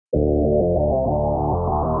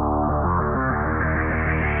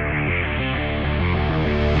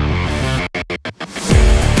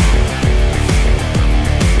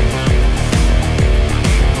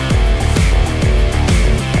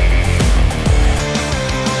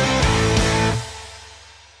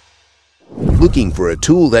Looking for a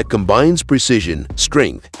tool that combines precision,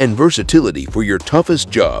 strength, and versatility for your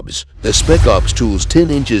toughest jobs? The SPEC Ops Tools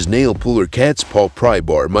 10 inches Nail Puller Cat's Paw Pry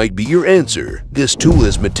Bar might be your answer. This tool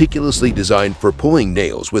is meticulously designed for pulling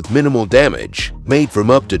nails with minimal damage. Made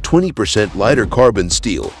from up to 20% lighter carbon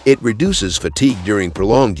steel, it reduces fatigue during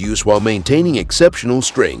prolonged use while maintaining exceptional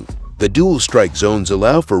strength. The dual strike zones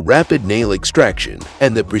allow for rapid nail extraction,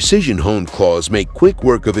 and the precision-honed claws make quick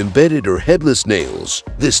work of embedded or headless nails.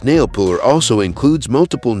 This nail puller also includes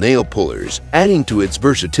multiple nail pullers, adding to its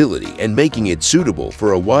versatility and making it suitable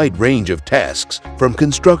for a wide range of tasks, from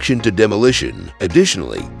construction to demolition.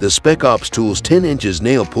 Additionally, the SPEC Ops Tools 10 inches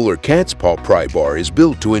Nail Puller Cat's Paw Pry Bar is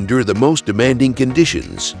built to endure the most demanding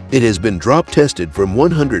conditions. It has been drop-tested from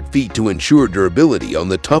 100 feet to ensure durability on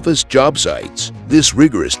the toughest job sites. This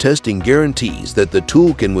rigorous testing guarantees that the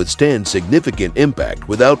tool can withstand significant impact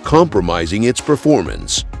without compromising its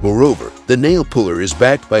performance. Moreover, the nail puller is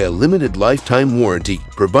backed by a limited lifetime warranty,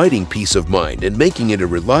 providing peace of mind and making it a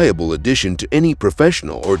reliable addition to any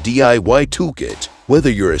professional or DIY toolkit. Whether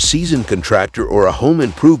you're a seasoned contractor or a home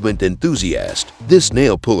improvement enthusiast, this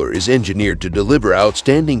nail puller is engineered to deliver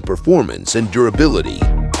outstanding performance and durability.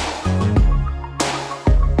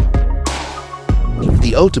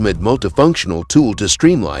 The ultimate multifunctional tool to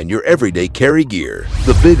streamline your everyday carry gear.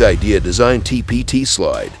 The Big Idea Design TPT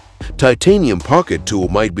Slide Titanium Pocket Tool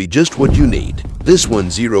might be just what you need. This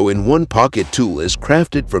 0-in-1 pocket tool is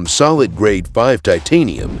crafted from solid grade 5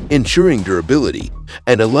 titanium, ensuring durability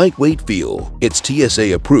and a lightweight feel. It's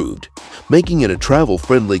TSA approved, making it a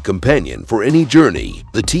travel-friendly companion for any journey.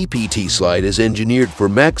 The TPT Slide is engineered for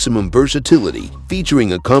maximum versatility,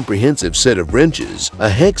 featuring a comprehensive set of wrenches, a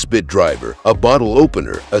hex bit driver, a bottle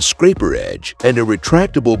opener, a scraper edge, and a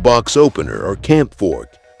retractable box opener or camp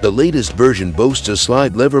fork. The latest version boasts a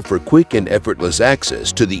slide lever for quick and effortless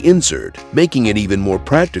access to the insert, making it even more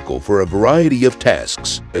practical for a variety of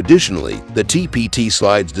tasks. Additionally, the TPT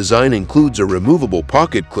Slide's design includes a removable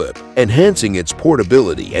pocket clip, enhancing its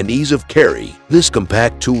portability and ease of carry. This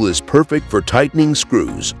compact tool is perfect for tightening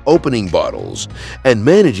screws, opening bottles, and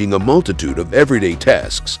managing a multitude of everyday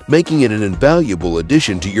tasks, making it an invaluable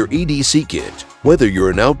addition to your EDC kit. Whether you're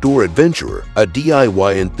an outdoor adventurer, a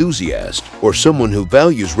DIY enthusiast, or someone who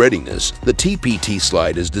values readiness, the TPT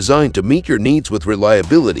Slide is designed to meet your needs with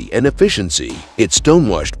reliability and efficiency. Its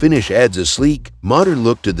stonewashed finish adds a sleek, modern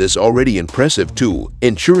look to this already impressive tool,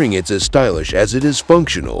 ensuring it's as stylish as it is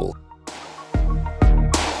functional.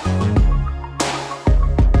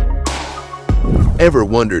 Ever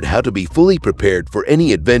wondered how to be fully prepared for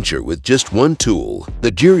any adventure with just one tool?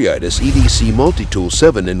 The GRIAITUS EDC MULTITOOL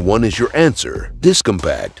 7-in-1 is your answer. This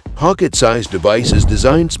compact, pocket-sized device is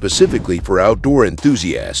designed specifically for outdoor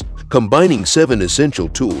enthusiasts, combining 7 essential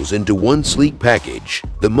tools into one sleek package.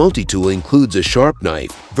 The multi-tool includes a sharp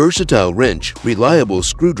knife, versatile wrench, reliable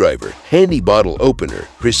screwdriver, handy bottle opener,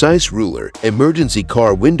 precise ruler, emergency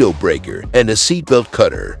car window breaker, and a seatbelt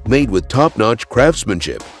cutter. Made with top-notch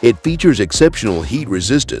craftsmanship, it features exceptional heat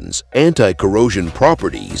resistance, anti-corrosion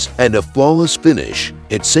properties, and a flawless finish.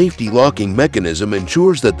 Its safety locking mechanism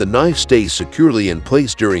ensures that the knife stays securely in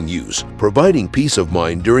place during use, providing peace of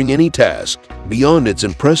mind during any task. Beyond its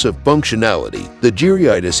impressive functionality, the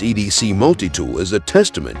GRIAITUS EDC Multitool is a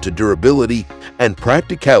testament to durability and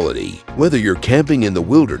practicality. Whether you're camping in the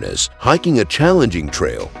wilderness, hiking a challenging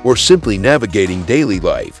trail, or simply navigating daily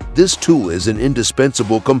life, this tool is an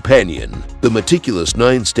indispensable companion. The meticulous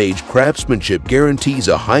 9-stage craftsmanship guarantees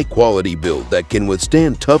a high-quality build that can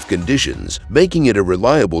withstand tough conditions, making it a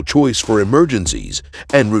reliable choice for emergencies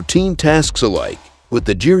and routine tasks alike. With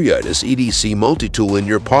the GRIAITUS EDC Multitool in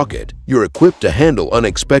your pocket, you're equipped to handle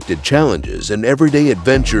unexpected challenges and everyday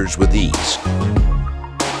adventures with ease.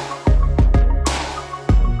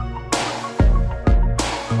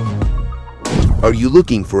 Are you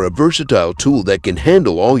looking for a versatile tool that can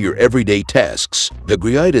handle all your everyday tasks? The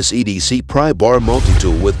GRIAITUS EDC Pry Bar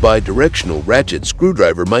Multitool with bidirectional ratchet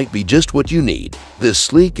screwdriver might be just what you need. This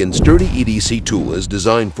sleek and sturdy EDC tool is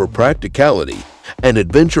designed for practicality and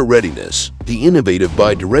adventure readiness. The innovative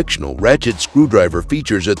bidirectional ratchet screwdriver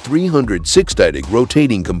features a 306-digit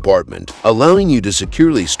rotating compartment, allowing you to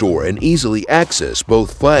securely store and easily access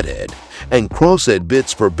both flathead and crosshead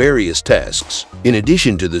bits for various tasks. In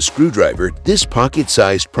addition to the screwdriver, this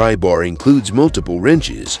pocket-sized pry bar includes multiple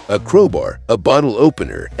wrenches, a crowbar, a bottle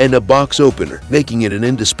opener, and a box opener, making it an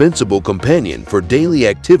indispensable companion for daily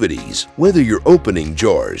activities, whether you're opening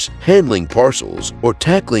jars, handling parcels, or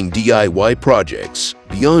tackling DIY projects.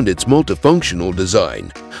 Beyond its multifunctional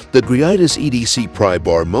design, the GRIAITUS EDC Pry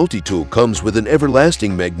Bar Multitool comes with an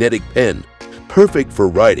everlasting magnetic pen, perfect for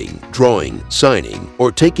writing, drawing, signing, or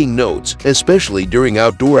taking notes, especially during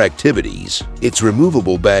outdoor activities. Its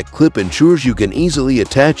removable back clip ensures you can easily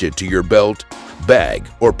attach it to your belt, bag,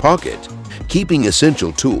 or pocket, keeping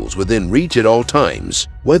essential tools within reach at all times.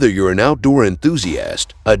 Whether you're an outdoor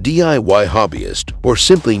enthusiast, a DIY hobbyist, or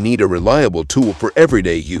simply need a reliable tool for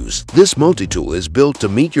everyday use, this multi-tool is built to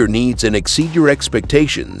meet your needs and exceed your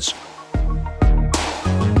expectations.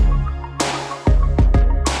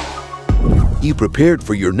 You prepared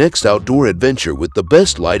for your next outdoor adventure with the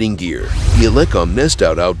best lighting gear. The ELECOM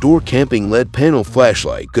NESTOUT Outdoor Camping LED Panel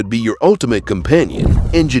Flashlight could be your ultimate companion,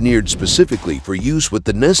 engineered specifically for use with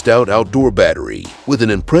the NESTOUT Outdoor Battery. With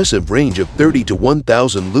an impressive range of 30 to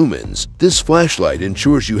 1000 lumens, this flashlight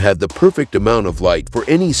ensures you have the perfect amount of light for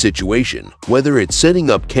any situation, whether it's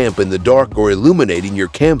setting up camp in the dark or illuminating your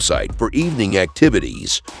campsite for evening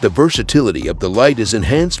activities. The versatility of the light is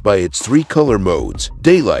enhanced by its 3 color modes: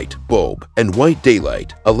 daylight, bulb, and white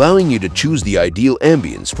daylight, allowing you to choose the ideal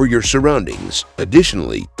ambience for your surroundings.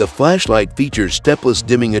 Additionally, the flashlight features stepless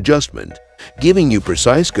dimming adjustment, giving you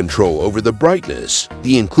precise control over the brightness.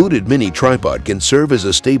 The included mini tripod can serve as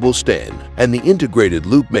a stable stand, and the integrated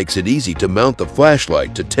loop makes it easy to mount the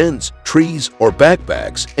flashlight to tents, trees, or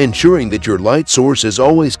backpacks, ensuring that your light source is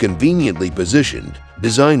always conveniently positioned.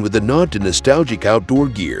 Designed with a nod to nostalgic outdoor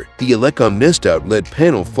gear, the ELECOM NESTOUT LED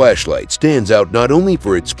Panel Flashlight stands out not only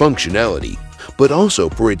for its functionality, but also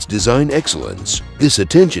for its design excellence. This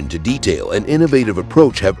attention to detail and innovative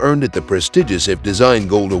approach have earned it the prestigious iF Design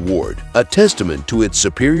Gold Award, a testament to its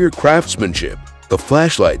superior craftsmanship. The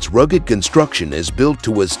flashlight's rugged construction is built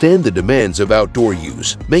to withstand the demands of outdoor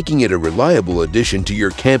use, making it a reliable addition to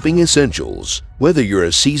your camping essentials. Whether you're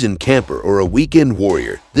a seasoned camper or a weekend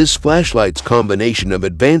warrior, this flashlight's combination of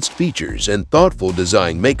advanced features and thoughtful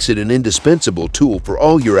design makes it an indispensable tool for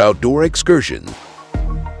all your outdoor excursions.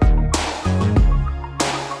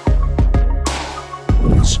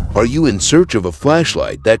 Are you in search of a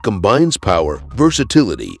flashlight that combines power,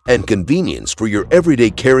 versatility, and convenience for your everyday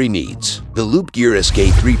carry needs? The LUMENS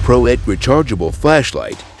SK3 Pro ED Rechargeable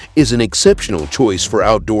Flashlight is an exceptional choice for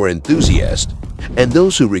outdoor enthusiasts and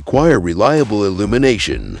those who require reliable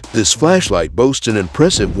illumination. This flashlight boasts an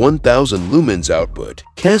impressive 1000 lumens output,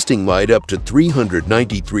 casting light up to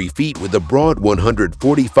 393 feet with a broad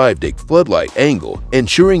 145-degree floodlight angle,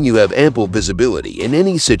 ensuring you have ample visibility in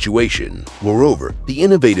any situation. Moreover, the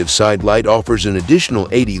innovative side light offers an additional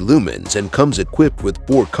 80 lumens and comes equipped with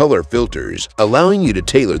 4 color filters, allowing you to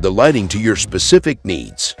tailor the lighting to your specific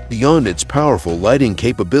needs. Beyond its powerful lighting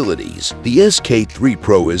capabilities, the SK3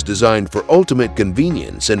 Pro is designed for ultimate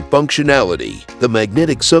convenience and functionality. The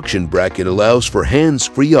magnetic suction bracket allows for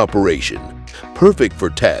hands-free operation, perfect for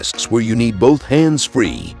tasks where you need both hands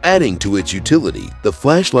free. Adding to its utility, the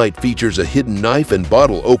flashlight features a hidden knife and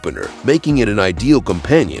bottle opener, making it an ideal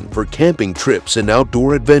companion for camping trips and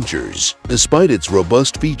outdoor adventures. Despite its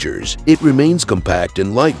robust features, it remains compact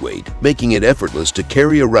and lightweight, making it effortless to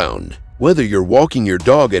carry around. Whether you're walking your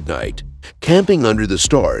dog at night, camping under the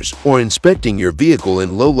stars, or inspecting your vehicle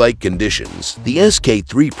in low-light conditions, the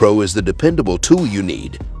SK3 Pro is the dependable tool you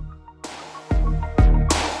need.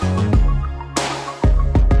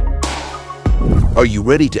 Are you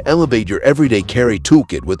ready to elevate your everyday carry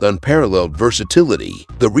toolkit with unparalleled versatility?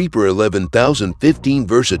 The REAPR 11015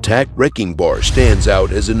 VersaTac Wrecking Bar stands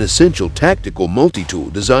out as an essential tactical multi-tool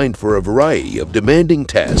designed for a variety of demanding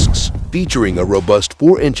tasks. Featuring a robust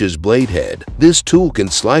 4 inches blade head, this tool can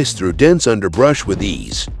slice through dense underbrush with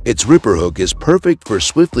ease. Its ripper hook is perfect for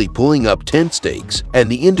swiftly pulling up tent stakes,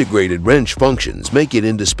 and the integrated wrench functions make it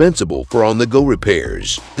indispensable for on-the-go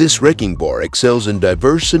repairs. This wrecking bar excels in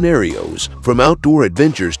diverse scenarios, from outdoor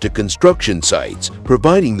adventures to construction sites,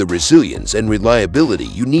 providing the resilience and reliability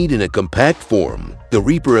you need in a compact form. The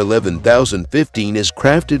REAPR 11015 is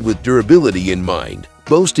crafted with durability in mind,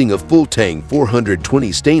 boasting a full-tang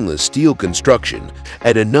 420 stainless steel construction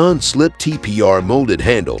and a non-slip TPR molded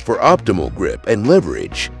handle for optimal grip and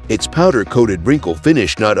leverage. Its powder-coated wrinkle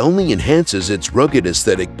finish not only enhances its rugged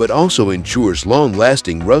aesthetic but also ensures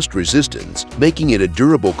long-lasting rust resistance, making it a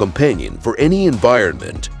durable companion for any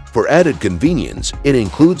environment. For added convenience, it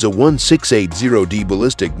includes a 1680D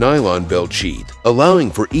ballistic nylon belt sheath,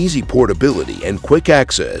 allowing for easy portability and quick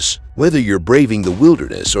access. Whether you're braving the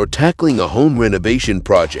wilderness or tackling a home renovation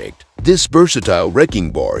project, this versatile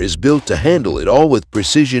wrecking bar is built to handle it all with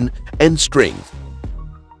precision and strength.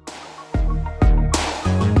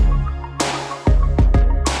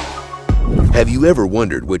 Have you ever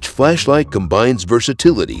wondered which flashlight combines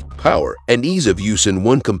versatility, power, and ease of use in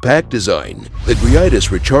one compact design? The GRIAITUS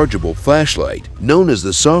rechargeable flashlight, known as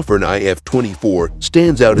the SOFRN IF24,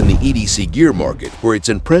 stands out in the EDC gear market for its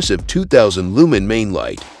impressive 2000 lumen main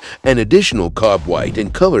light and additional cob white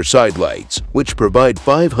and color side lights, which provide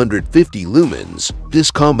 550 lumens.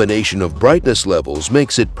 This combination of brightness levels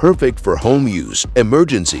makes it perfect for home use,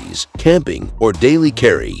 emergencies, camping, or daily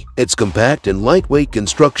carry. Its compact and lightweight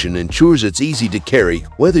construction ensures it's easy to carry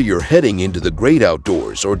whether you're heading into the great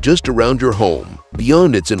outdoors or just around your home.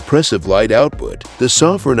 Beyond its impressive light output, the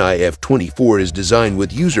SOFRN IF24 is designed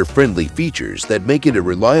with user-friendly features that make it a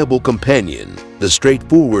reliable companion. The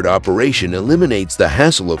straightforward operation eliminates the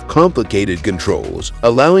hassle of complicated controls,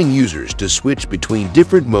 allowing users to switch between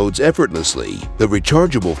different modes effortlessly. The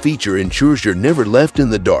rechargeable feature ensures you're never left in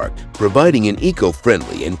the dark, providing an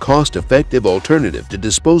eco-friendly and cost-effective alternative to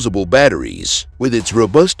disposable batteries. With its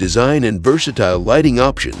robust design and versatile lighting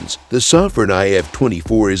options, the SOFRN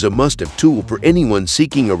IF24 is a must-have tool for anyone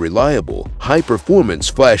seeking a reliable, high-performance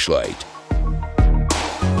flashlight.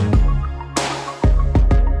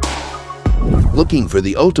 Looking for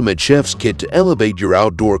the ultimate chef's kit to elevate your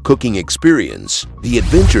outdoor cooking experience? The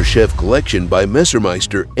Adventure Chef Collection by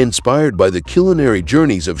MESSERMEISTER, inspired by the culinary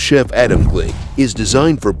journeys of Chef Adam Glick, is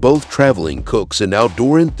designed for both traveling cooks and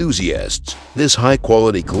outdoor enthusiasts. This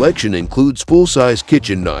high-quality collection includes full-size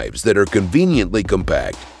kitchen knives that are conveniently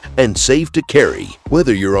compact and safe to carry.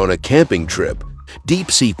 Whether you're on a camping trip,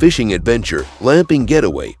 deep-sea fishing adventure, glamping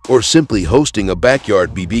getaway, or simply hosting a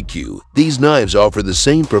backyard BBQ, these knives offer the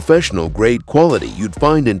same professional-grade quality you'd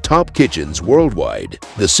find in top kitchens worldwide.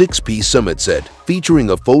 The 6-piece Summit set, featuring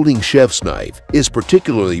a folding chef's knife, is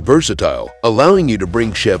particularly versatile, allowing you to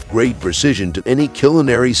bring chef-grade precision to any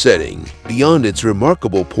culinary setting. Beyond its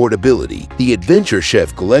remarkable portability, the Adventure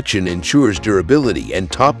Chef Collection ensures durability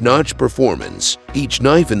and top-notch performance. Each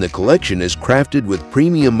knife in the collection is crafted with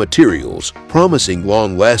premium materials, promising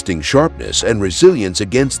long-lasting sharpness and resilience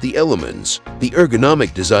against the elements. The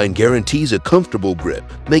ergonomic design guarantees a comfortable grip,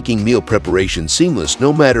 making meal preparation seamless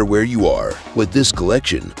no matter where you are. With this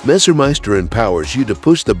collection, MESSERMEISTER empowers you to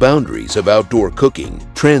push the boundaries of outdoor cooking,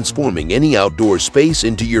 transforming any outdoor space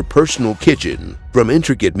into your personal kitchen. From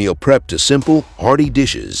intricate meal prep to simple, hearty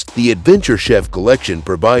dishes, the Adventure Chef Collection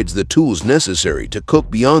provides the tools necessary to cook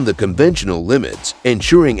beyond the conventional limits,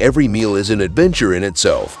 ensuring every meal is an adventure in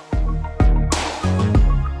itself.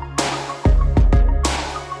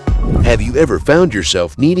 Have you ever found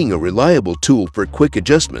yourself needing a reliable tool for quick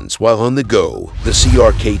adjustments while on the go? The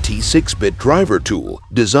CRKT 6-bit driver tool,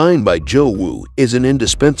 designed by Joe Wu, is an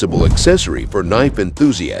indispensable accessory for knife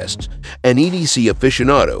enthusiasts and EDC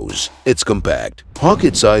aficionados. Its compact,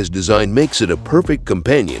 pocket-sized design makes it a perfect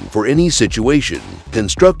companion for any situation.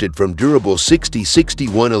 Constructed from durable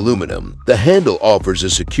 6061 aluminum, the handle offers a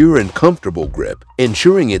secure and comfortable grip,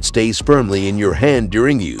 ensuring it stays firmly in your hand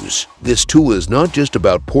during use. This tool is not just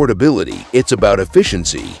about portability, it's about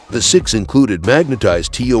efficiency. The 6 included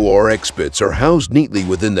magnetized TORX bits are housed neatly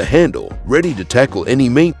within the handle, ready to tackle any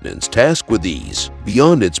maintenance task with ease.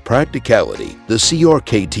 Beyond its practicality, the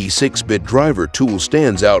CRKT 6-bit driver tool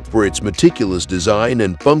stands out for its meticulous design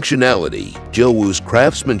and functionality. Joe Wu's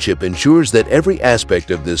craftsmanship ensures that every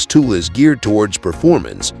aspect of this tool is geared towards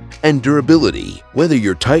performance and durability. Whether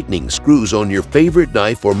you're tightening screws on your favorite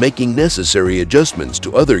knife or making necessary adjustments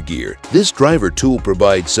to other gear, this driver tool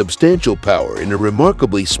provides substantial power in a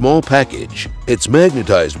remarkably small package. Its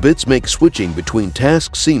magnetized bits make switching between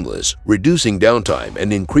tasks seamless, reducing downtime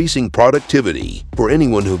and increasing productivity. For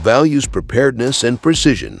anyone who values preparedness and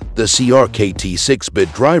precision, the CRKT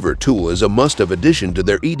 6-bit driver tool is a must-have addition to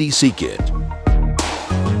their EDC kit.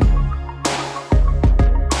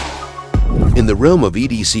 In the realm of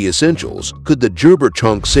EDC essentials, could the GERBER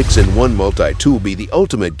CHONK 6-in-1 multi-tool be the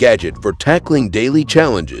ultimate gadget for tackling daily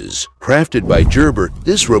challenges? Crafted by GERBER,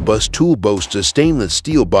 this robust tool boasts a stainless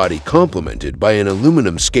steel body complemented by an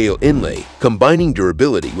aluminum scale inlay, combining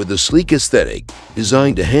durability with a sleek aesthetic.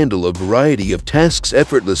 Designed to handle a variety of tasks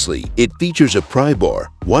effortlessly, it features a pry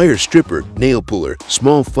bar, wire stripper, nail puller,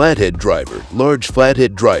 small flathead driver, large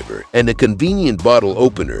flathead driver, and a convenient bottle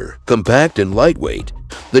opener. Compact and lightweight,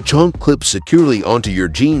 the CHONK clips securely onto your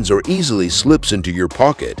jeans or easily slips into your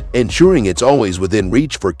pocket, ensuring it's always within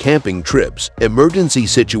reach for camping trips, emergency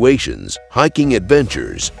situations, hiking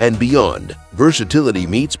adventures, and beyond. Versatility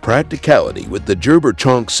meets practicality with the GERBER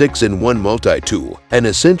CHONK 6-in-1 multi-tool, an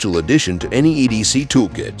essential addition to any EDC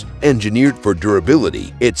toolkit. Engineered for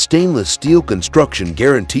durability, its stainless steel construction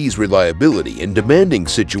guarantees reliability in demanding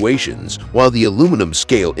situations, while the aluminum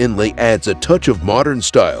scale inlay adds a touch of modern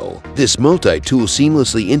style. This multi-tool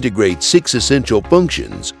seamlessly integrates 6 essential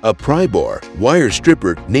functions: a pry bar, wire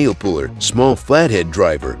stripper, nail puller, small flathead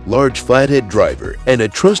driver, large flathead driver, and a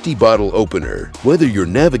trusty bottle opener. Whether you're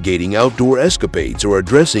navigating outdoor escapades or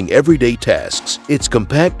addressing everyday tasks, its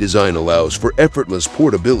compact design allows for effortless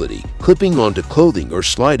portability, clipping onto clothing or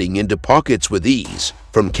sliding into pockets with ease.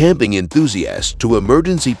 From camping enthusiasts to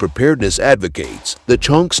emergency preparedness advocates, the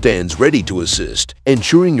CHONK stands ready to assist,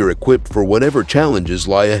 ensuring you're equipped for whatever challenges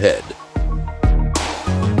lie ahead.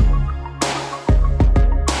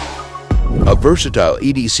 A versatile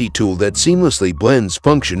EDC tool that seamlessly blends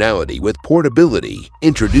functionality with portability.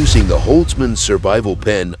 Introducing the HOLTZMANS Survival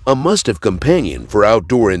Pen, a must-have companion for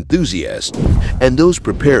outdoor enthusiasts and those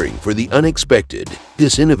preparing for the unexpected.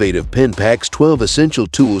 This innovative pen packs 12 essential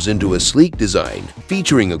tools into a sleek design,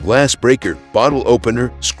 featuring a glass breaker, bottle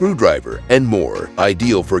opener, screwdriver, and more.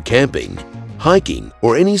 Ideal for camping, hiking,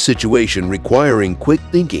 or any situation requiring quick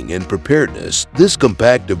thinking and preparedness, this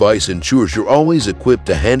compact device ensures you're always equipped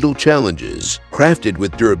to handle challenges. Crafted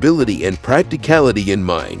with durability and practicality in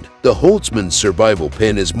mind, the HOLTZMANS Survival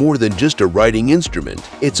Pen is more than just a writing instrument.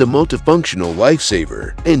 It's a multifunctional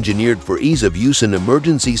lifesaver. Engineered for ease of use in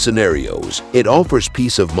emergency scenarios, it offers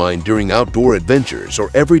peace of mind during outdoor adventures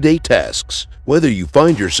or everyday tasks. Whether you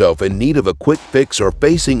find yourself in need of a quick fix or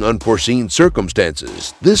facing unforeseen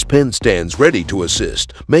circumstances, this pen stands ready to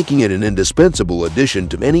assist, making it an indispensable addition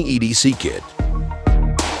to any EDC kit.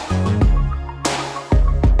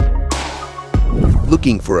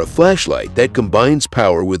 Looking for a flashlight that combines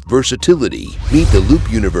power with versatility? Meet the Loop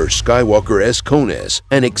Universe SKYWALKER S Cone-S,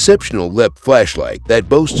 an exceptional LEP flashlight that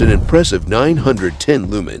boasts an impressive 910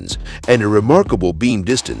 lumens and a remarkable beam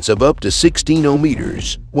distance of up to 16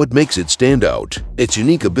 ohms. What makes it stand out? Its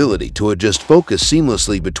unique ability to adjust focus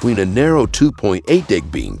seamlessly between a narrow 2.8 deg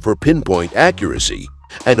beam for pinpoint accuracy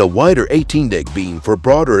and a wider 18 deg beam for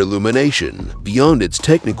broader illumination. Beyond its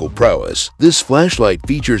technical prowess, this flashlight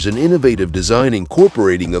features an innovative design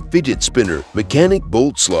incorporating a fidget spinner, mechanic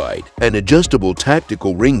bolt slide, and adjustable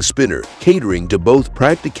tactical ring spinner, catering to both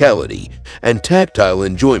practicality and tactile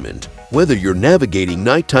enjoyment. Whether you're navigating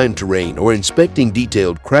nighttime terrain or inspecting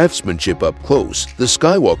detailed craftsmanship up close, the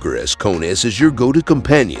SKYWALKER S Cone-S is your go-to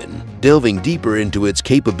companion. Delving deeper into its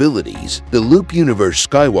capabilities, the Loop Universe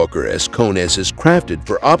SKYWALKER S Cone-S is crafted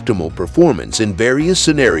for optimal performance in various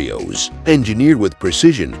scenarios. Engineered with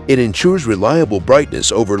precision, it ensures reliable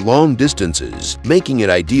brightness over long distances, making it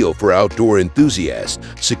ideal for outdoor enthusiasts,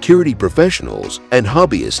 security professionals, and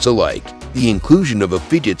hobbyists alike. The inclusion of a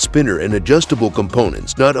fidget spinner and adjustable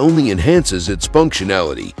components not only enhances its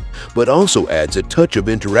functionality, but also adds a touch of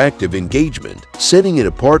interactive engagement, setting it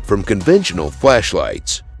apart from conventional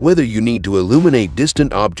flashlights. Whether you need to illuminate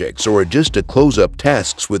distant objects or adjust to close-up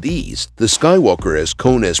tasks with ease, the SKYWALKER S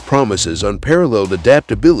Cone-S promises unparalleled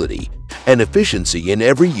adaptability and efficiency in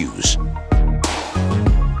every use.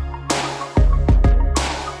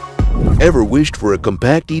 Ever wished for a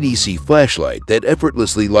compact EDC flashlight that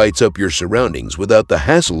effortlessly lights up your surroundings without the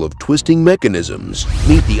hassle of twisting mechanisms?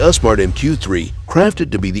 Meet the YSMART MQ3,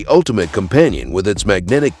 crafted to be the ultimate companion with its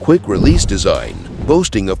magnetic quick-release design.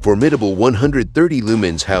 Boasting a formidable 130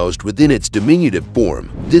 lumens housed within its diminutive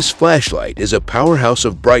form, this flashlight is a powerhouse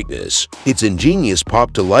of brightness. Its ingenious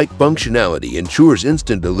pop-to-light functionality ensures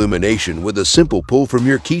instant illumination with a simple pull from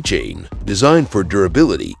your keychain. Designed for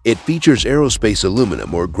durability, it features aerospace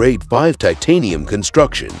aluminum or grade 5 titanium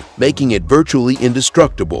construction, making it virtually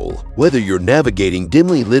indestructible. Whether you're navigating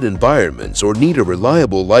dimly lit environments or need a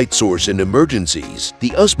reliable light source in emergencies, the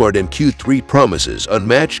YSMART MQ3 promises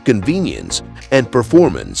unmatched convenience and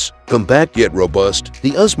performance. Compact yet robust,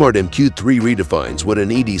 the YSMART MQ3 redefines what an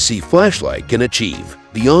EDC flashlight can achieve.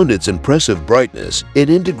 Beyond its impressive brightness, it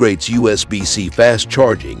integrates USB-C fast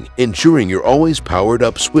charging, ensuring you're always powered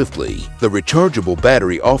up swiftly. The rechargeable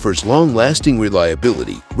battery offers long-lasting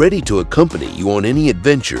reliability, ready to accompany you on any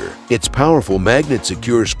adventure. Its powerful magnet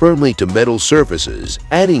secures firmly to metal surfaces,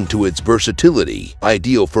 adding to its versatility.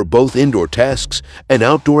 Ideal for both indoor tasks and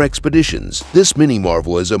outdoor expeditions, this mini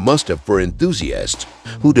marvel is a must-have for enthusiasts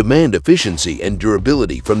who demand efficiency and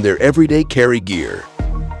durability from their everyday carry gear.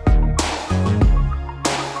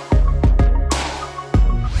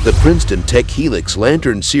 The Princeton Tech HELIX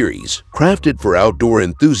Lantern Series, crafted for outdoor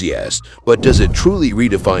enthusiasts, but does it truly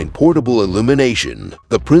redefine portable illumination?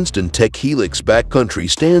 The Princeton Tech HELIX Backcountry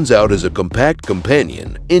stands out as a compact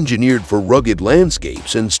companion, engineered for rugged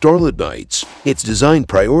landscapes and starlit nights. Its design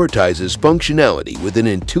prioritizes functionality with an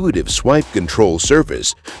intuitive swipe control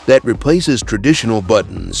surface that replaces traditional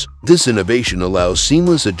buttons. This innovation allows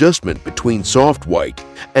seamless adjustment between soft white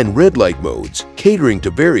and red light modes, catering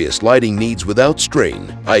to various lighting needs without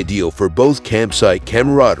strain. Ideal for both campsite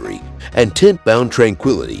camaraderie and tent-bound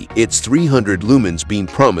tranquility, its 300 lumens beam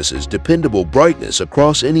promises dependable brightness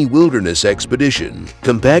across any wilderness expedition.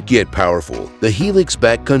 Compact yet powerful, the HELIX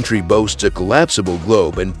Backcountry boasts a collapsible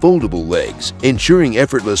globe and foldable legs, ensuring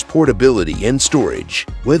effortless portability and storage.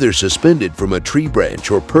 Whether suspended from a tree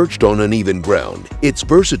branch or perched on uneven ground, its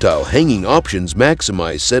versatile hanging options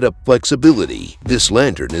maximize setup flexibility. This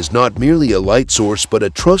lantern is not merely a light source but a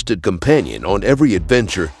trusted companion on every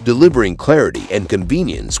adventure, delivering clarity and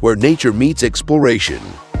convenience where nature meets exploration.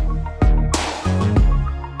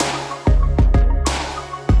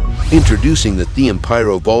 Introducing the THYRM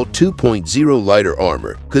PYROVAULT 2.0 Lighter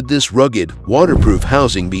Armor. Could this rugged, waterproof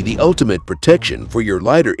housing be the ultimate protection for your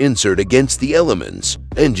lighter insert against the elements?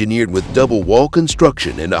 Engineered with double wall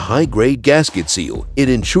construction and a high-grade gasket seal, it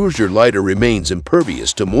ensures your lighter remains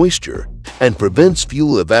impervious to moisture and prevents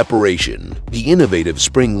fuel evaporation. The innovative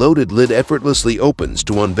spring-loaded lid effortlessly opens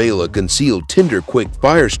to unveil a concealed tinder-quick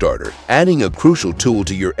fire starter, adding a crucial tool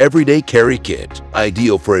to your everyday carry kit.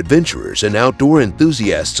 Ideal for adventurers and outdoor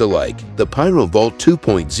enthusiasts alike, the PYROVAULT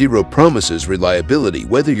 2.0 promises reliability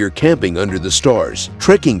whether you're camping under the stars,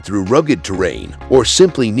 trekking through rugged terrain, or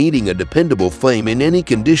simply needing a dependable flame in any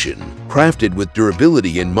condition. Crafted with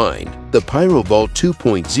durability in mind, the PYROVAULT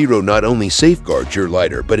 2.0 not only safeguards your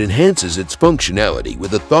lighter but enhances its functionality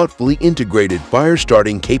with a thoughtfully integrated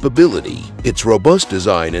fire-starting capability. Its robust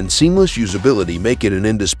design and seamless usability make it an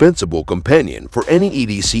indispensable companion for any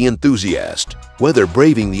EDC enthusiast. Whether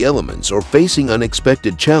braving the elements or facing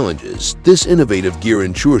unexpected challenges, this innovative gear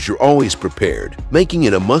ensures you're always prepared, making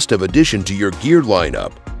it a must-have addition to your gear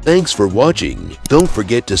lineup. Thanks for watching. Don't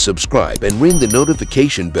forget to subscribe and ring the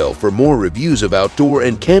notification bell for more reviews of outdoor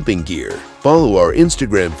and camping gear. Follow our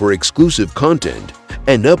Instagram for exclusive content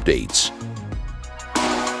and updates.